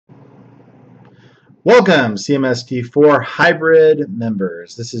Welcome, CMST4 hybrid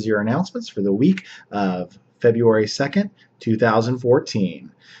members. This is your announcements for the week of February 2nd,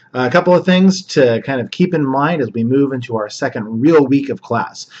 2014. A couple of things to kind of keep in mind as we move into our second real week of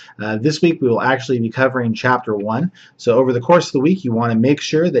class. This week we will actually be covering Chapter 1. So over the course of the week you want to make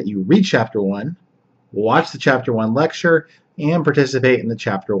sure that you read Chapter 1, watch the Chapter 1 lecture, and participate in the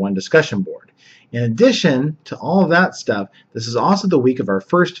Chapter 1 discussion board. In addition to all of that stuff, this is also the week of our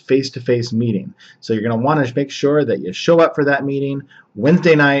first face-to-face meeting. So you're going to want to make sure that you show up for that meeting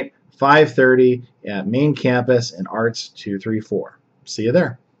Wednesday night, 5:30 at main campus in Arts 234. See you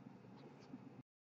there.